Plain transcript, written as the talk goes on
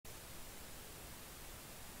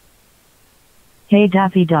Hey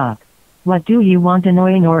Daffy Duck. What do you want,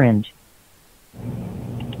 annoying orange?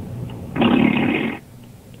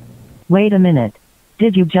 Wait a minute.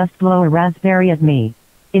 Did you just blow a raspberry at me?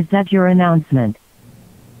 Is that your announcement?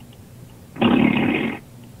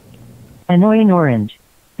 Annoying orange.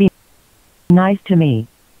 Be nice to me.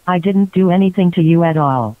 I didn't do anything to you at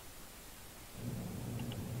all.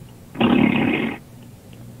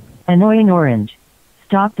 Annoying orange.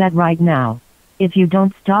 Stop that right now. If you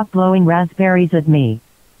don't stop blowing raspberries at me,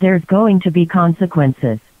 there's going to be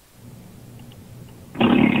consequences.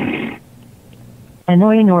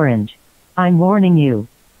 Annoying orange. I'm warning you.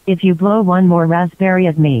 If you blow one more raspberry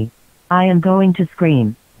at me, I am going to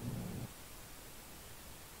scream.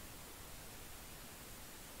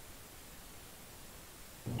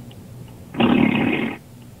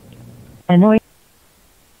 Annoying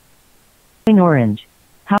orange.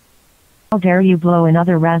 How dare you blow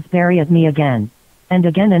another raspberry at me again? And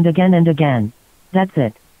again and again and again. That's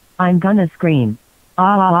it. I'm gonna scream.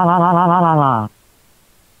 Ah ah ah ah ah ah ah ah.